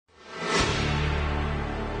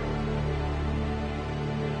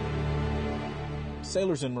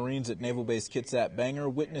Sailors and Marines at Naval Base Kitsap Bangor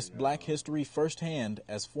witnessed Black history firsthand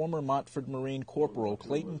as former Montford Marine Corporal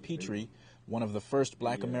Clayton Petrie, one of the first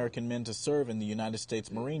Black American men to serve in the United States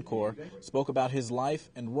Marine Corps, spoke about his life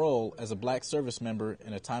and role as a Black service member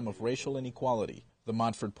in a time of racial inequality. The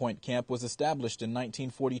Montford Point camp was established in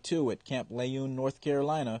 1942 at Camp Lejeune, North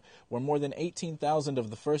Carolina, where more than 18,000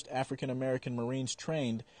 of the first African American Marines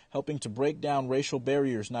trained, helping to break down racial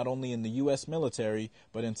barriers not only in the U.S. military,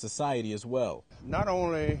 but in society as well. Not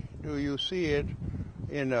only do you see it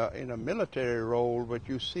in a military role, but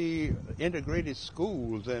you see integrated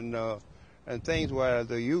schools and things where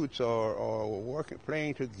the youths are working,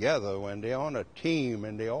 playing together when they're on a team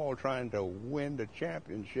and they're all trying to win the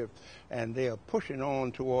championship and they are pushing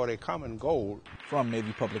on toward a common goal. From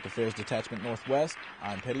Navy Public Affairs Detachment Northwest,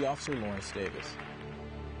 I'm Petty Officer Lawrence Davis.